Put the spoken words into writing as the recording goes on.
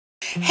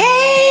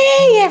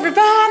Hey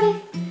everybody,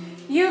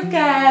 you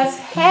guys,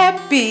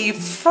 happy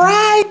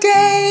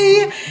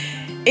Friday.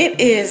 It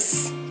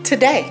is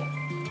today.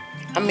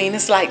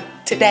 It's like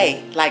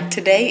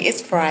today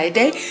is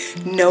Friday,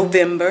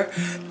 November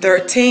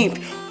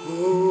 13th.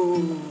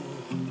 Ooh.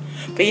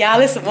 But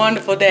y'all, it's a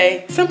wonderful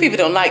day. Some people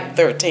don't like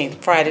the 13th,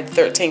 Friday the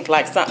 13th,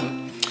 like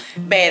something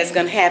bad is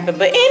gonna happen.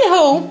 But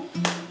anywho,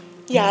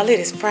 y'all,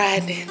 it is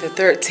Friday the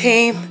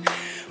 13th.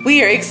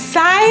 We are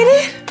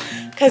excited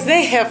because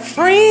they have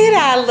freed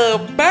our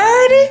little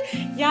birdie.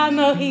 Y'all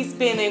know he's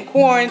been in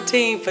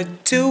quarantine for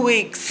 2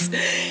 weeks.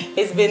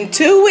 It's been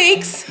 2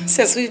 weeks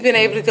since we've been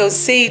able to go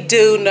see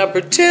dude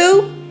number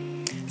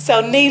 2.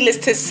 So needless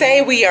to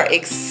say, we are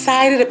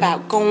excited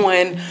about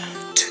going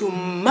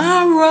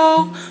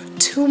tomorrow.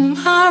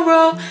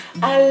 Tomorrow,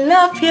 I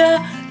love you.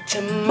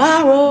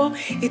 Tomorrow,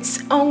 it's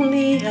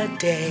only a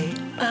day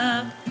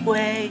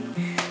away.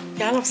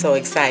 Y'all, I'm so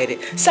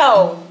excited.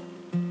 So,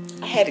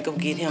 I had to go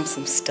get him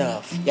some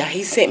stuff. Y'all,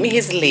 he sent me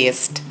his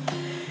list.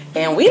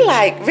 And we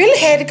really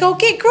had to go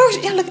get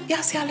groceries.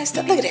 Y'all see all that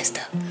stuff? Look at that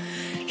stuff.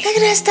 Look at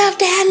that stuff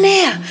down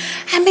there.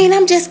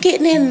 I'm just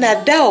getting in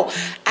the dough.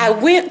 I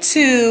went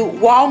to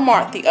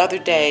Walmart the other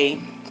day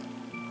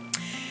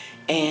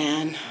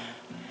and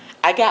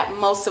I got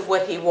most of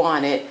what he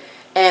wanted.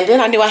 And then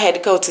I knew I had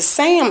to go to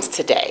Sam's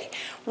today.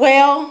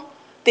 Well,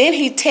 then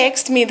he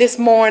texted me this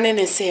morning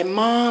and said,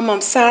 Mom, I'm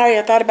sorry.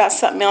 I thought about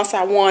something else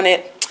I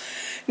wanted.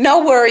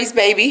 No worries,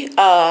 baby.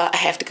 I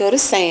have to go to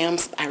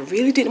Sam's. I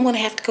really didn't want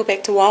to have to go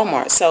back to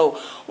Walmart. So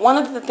one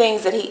of the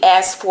things that he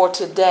asked for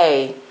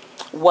today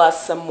was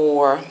some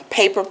more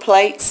paper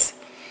plates.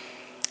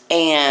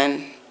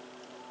 And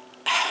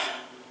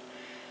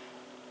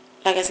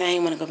like I said, I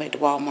didn't want to go back to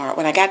Walmart.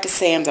 When I got to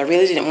Sam's, I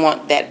really didn't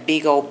want that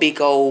big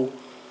old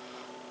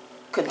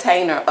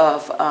container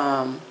of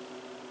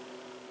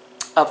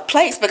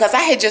plates because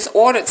I had just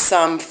ordered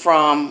some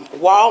from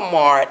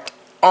Walmart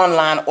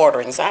online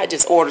ordering. So I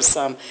just ordered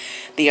some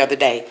the other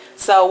day.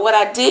 So what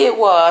I did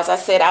was I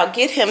said I'll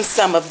get him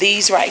some of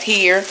these right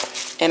here,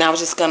 and I was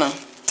just gonna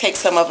take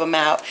some of them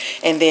out,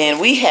 and then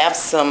we have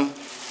some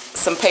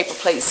paper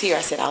plates here.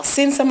 I said I'll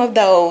send some of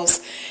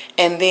those,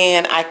 and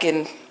then I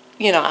can,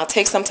 I'll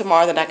take some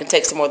tomorrow, then I can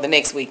take some more the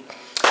next week.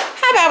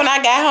 How about when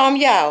I got home,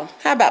 y'all?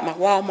 How about my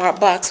Walmart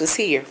box was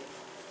here?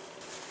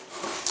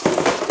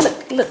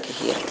 Look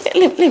here.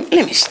 Let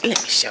me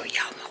show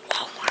y'all my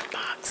Walmart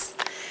box.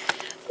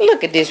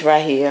 Look at this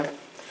right here.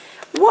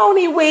 Won't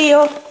he,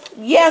 Will?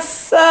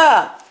 Yes,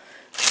 sir.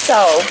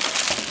 So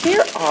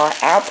here are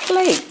our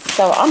plates.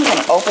 So I'm going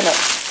to open up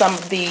some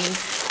of these.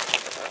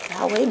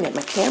 Oh, wait a minute.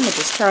 My camera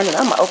just turned.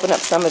 I'm going to open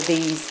up some of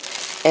these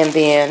and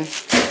then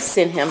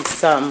send him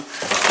some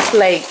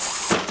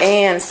plates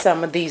and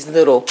some of these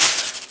little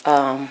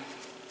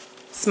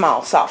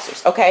small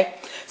saucers. Okay.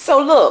 So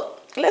look.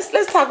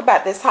 Let's talk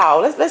about this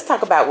haul. Let's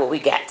talk about what we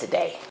got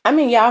today.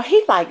 Y'all,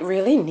 he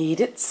really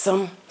needed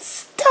some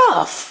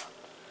stuff.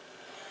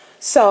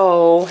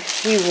 So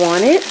he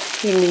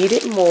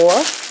needed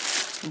more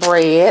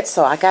bread.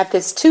 So I got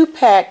this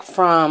 2-pack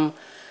from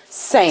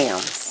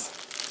Sam's.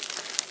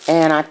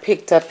 And I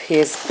picked up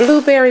his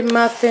blueberry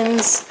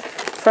muffins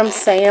from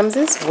Sam's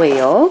as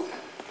well.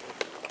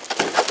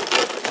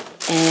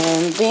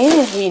 And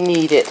then he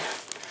needed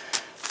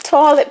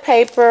toilet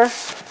paper.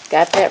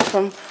 Got that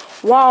from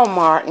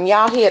Walmart. And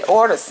y'all, he had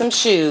ordered some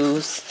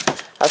shoes.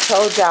 I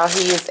told y'all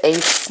he is a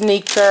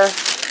sneaker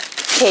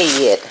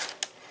head.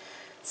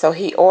 So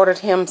he ordered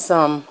him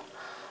some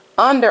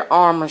Under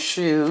Armour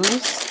shoes.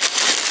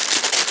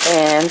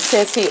 And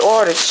since he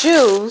ordered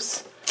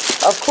shoes,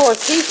 of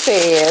course he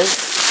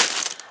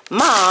says,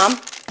 Mom,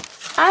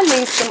 I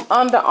need some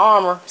Under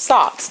Armour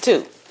socks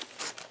too.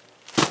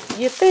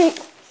 You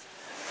think?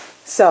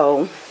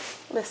 So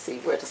let's see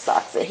where the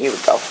socks are. Here we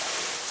go.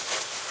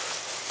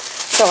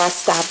 So I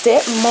stopped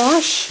at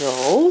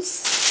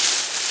Marshall's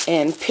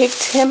and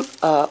picked him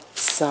up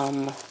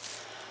some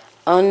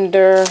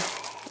Under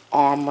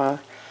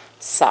Armour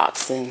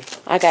socks. And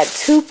I got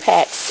 2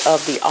 packs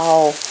of the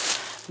all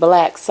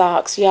black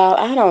socks.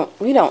 Y'all,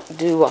 we don't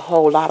do a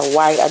whole lot of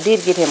white. I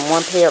did get him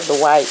 1 pair of the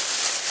white.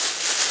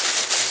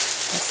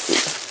 Let's see.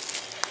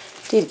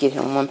 Did get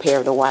him 1 pair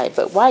of the white,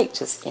 but white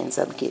just ends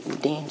up getting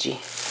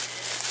dingy.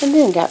 And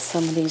then got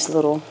some of these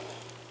little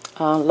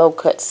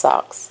low-cut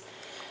socks.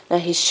 Now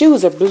his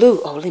shoes are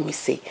blue. Oh, let me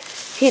see.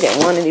 He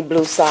didn't want any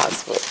blue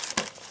socks, but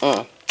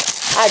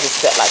I just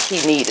felt like he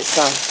needed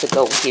some to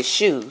go with his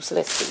shoes.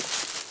 Let's see.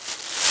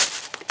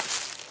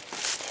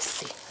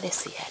 Let's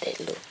see how they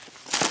look.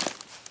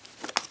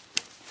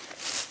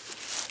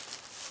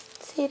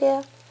 See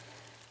there?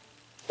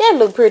 That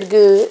look pretty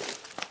good.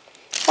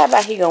 How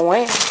about he gonna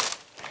wear them?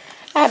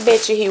 I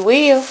bet you he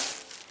will.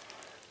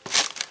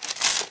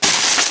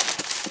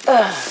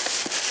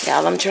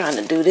 Y'all, I'm trying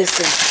to do this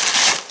and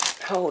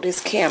hold this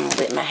camera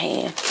with my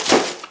hand.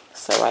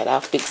 It's alright, I'll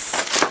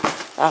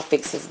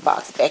fix his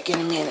box back in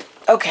a minute.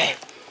 Okay.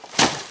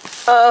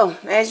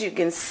 As you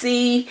can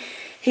see,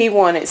 he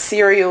wanted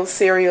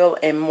cereal,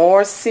 and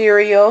more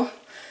cereal.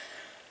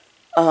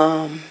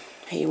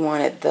 He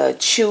wanted the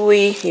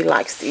chewy. He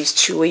likes these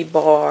chewy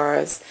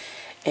bars.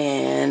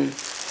 And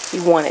he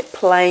wanted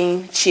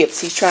plain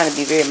chips. He's trying to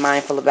be very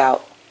mindful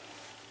about,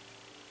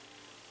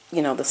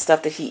 you know, the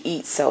stuff that he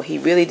eats. So he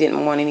really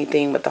didn't want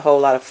anything with a whole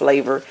lot of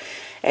flavor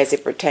as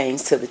it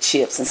pertains to the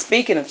chips. And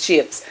speaking of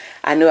chips,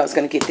 I knew I was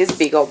going to get this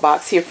big old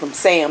box here from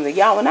Sam's. And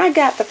y'all, when I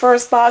got the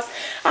first box,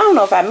 I don't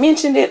know if I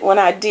mentioned it when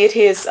I did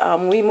his,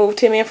 we moved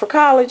him in for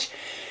college.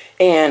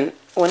 And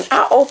when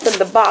I opened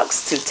the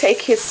box to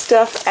take his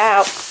stuff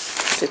out,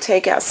 to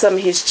take out some of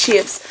his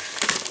chips,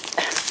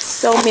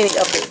 so many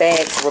of the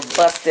bags were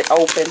busted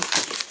open.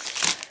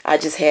 I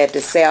just had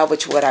to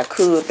salvage what I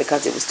could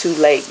because it was too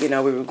late. You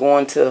know, we were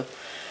going to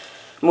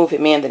move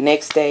him in the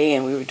next day,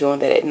 and we were doing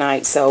that at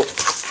night. So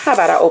how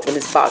about I open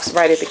this box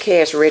right at the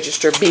cash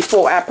register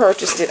before I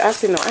purchased it? I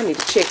said, no, I need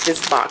to check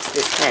this box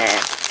this time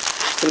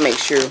to make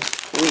sure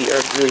we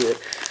are good.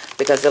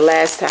 Because the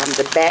last time,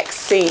 the back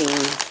seam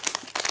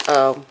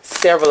of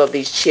several of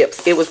these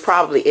chips, it was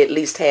probably at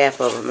least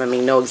half of them, I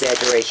mean, no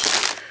exaggeration,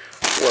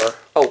 were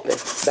open.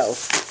 So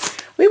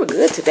we were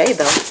good today,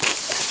 though.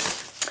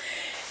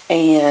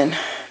 And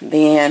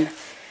then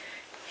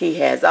he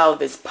has all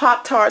of his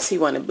Pop-Tarts. He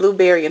wanted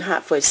blueberry and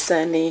hot fudge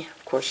sundae.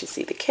 Of course, you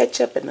see the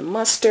ketchup and the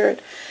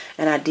mustard.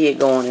 And I did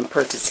go on and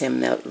purchase him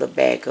the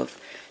bag of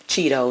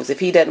Cheetos. If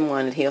he doesn't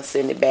want it, he'll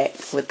send it back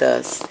with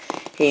us.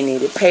 He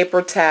needed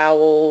paper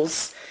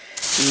towels,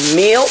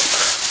 milk.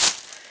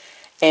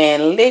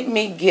 And let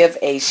me give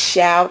a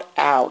shout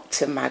out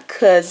to my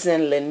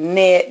cousin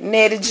Lynette.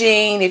 Netta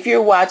Jean, if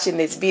you're watching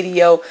this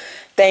video,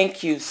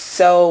 thank you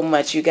so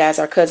much. You guys,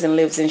 our cousin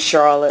lives in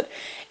Charlotte.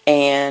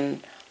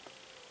 And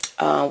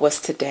what's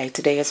today?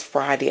 Today is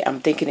Friday. I'm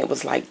thinking it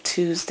was like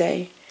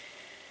Tuesday.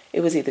 It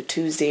was either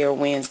Tuesday or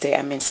Wednesday.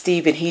 I mean,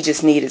 Stephen, he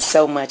just needed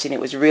so much, and it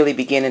was really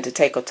beginning to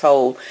take a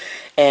toll.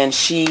 And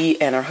she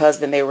and her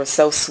husband, they were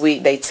so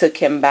sweet. They took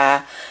him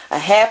by a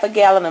half a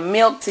gallon of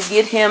milk to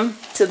get him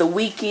to the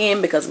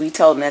weekend because we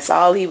told him that's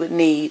all he would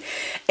need.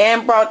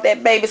 And brought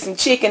that baby some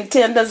chicken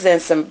tenders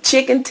and some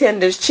chicken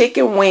tenders,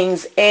 chicken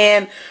wings,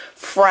 and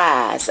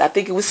fries. I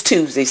think it was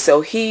Tuesday. So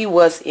he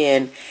was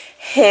in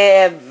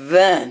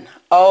heaven.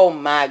 Oh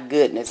my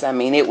goodness. I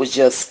mean, it was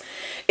just,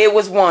 it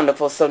was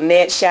wonderful. So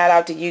Ned, shout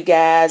out to you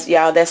guys.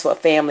 Y'all, that's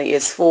what family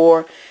is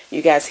for.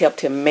 You guys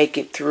helped him make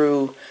it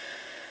through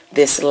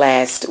this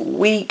last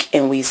week,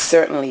 and we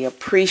certainly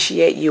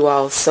appreciate you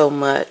all so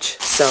much.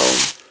 So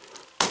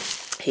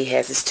he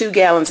has his 2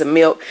 gallons of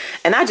milk,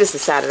 and I just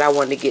decided I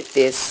wanted to get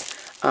this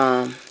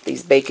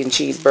these bacon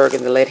cheeseburgers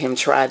to let him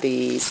try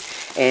these,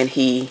 and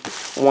he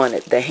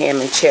wanted the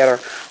ham and cheddar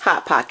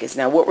hot pockets.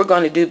 Now what we're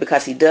going to do,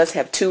 because he does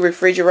have 2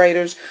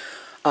 refrigerators,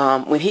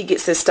 when he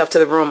gets his stuff to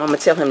the room, I'm going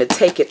to tell him to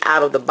take it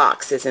out of the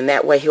boxes, and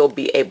that way he'll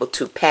be able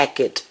to pack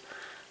it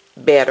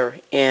better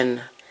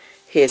in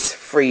his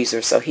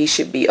freezer. So he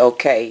should be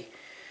okay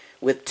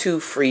with 2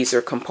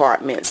 freezer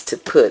compartments to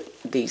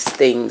put these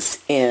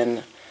things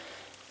in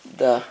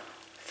the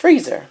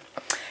freezer.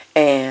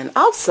 And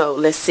also,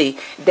 let's see,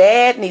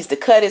 Dad needs to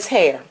cut his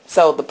hair.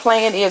 So the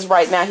plan is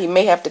right now he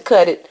may have to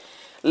cut it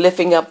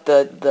lifting up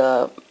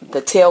the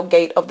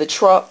tailgate of the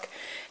truck.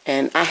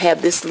 And I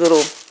have this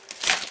little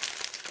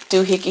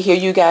doohickey here,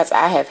 you guys.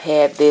 I have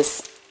had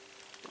this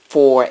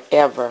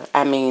forever.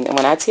 I mean,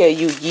 when I tell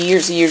you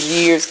years,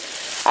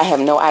 I have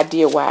no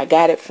idea where I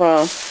got it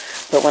from.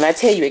 But when I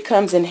tell you it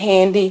comes in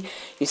handy,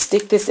 you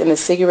stick this in the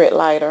cigarette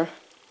lighter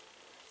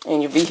in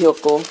your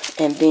vehicle,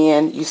 and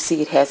then you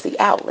see it has the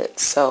outlet.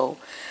 So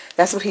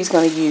that's what he's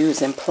going to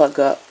use and plug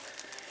up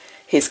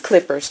his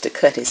clippers to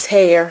cut his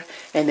hair.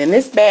 And then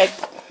this bag,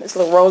 this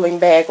little rolling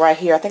bag right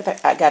here, I think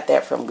I got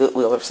that from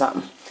Goodwill or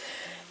something.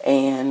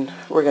 And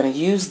we're going to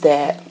use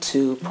that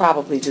to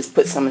probably just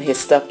put some of his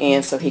stuff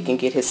in so he can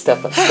get his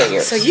stuff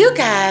upstairs. So you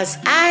guys,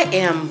 I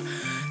am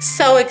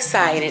so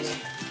excited,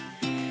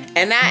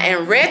 and I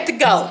am ready to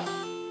go.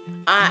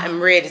 I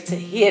am ready to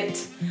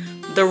hit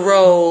the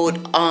road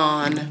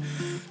on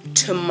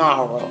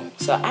tomorrow.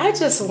 So I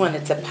just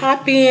wanted to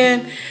pop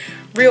in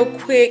real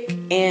quick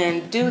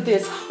and do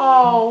this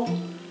haul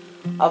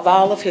of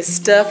all of his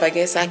stuff. I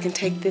guess I can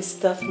take this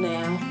stuff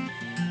now,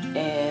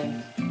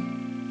 and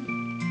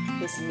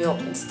his milk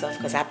and stuff,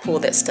 because I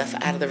pulled that stuff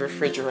out of the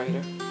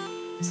refrigerator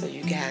so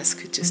you guys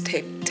could just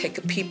take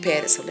a peep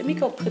at it. So let me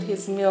go put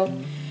his milk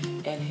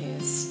and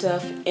his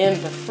stuff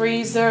in the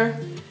freezer.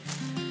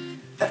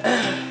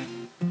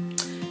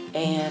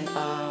 And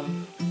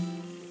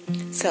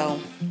so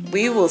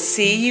we will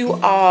see you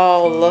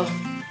all.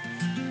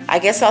 I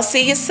guess I'll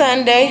see you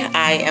Sunday.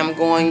 I am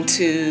going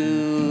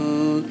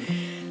to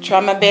try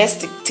my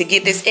best to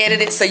get this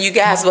edited so you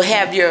guys will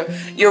have your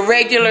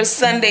regular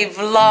Sunday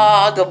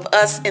vlog of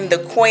us in the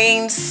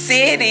Queen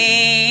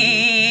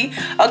City.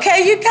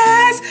 Okay, you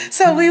guys?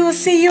 So we will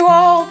see you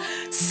all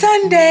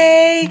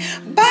Sunday.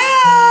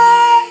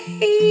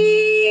 Bye.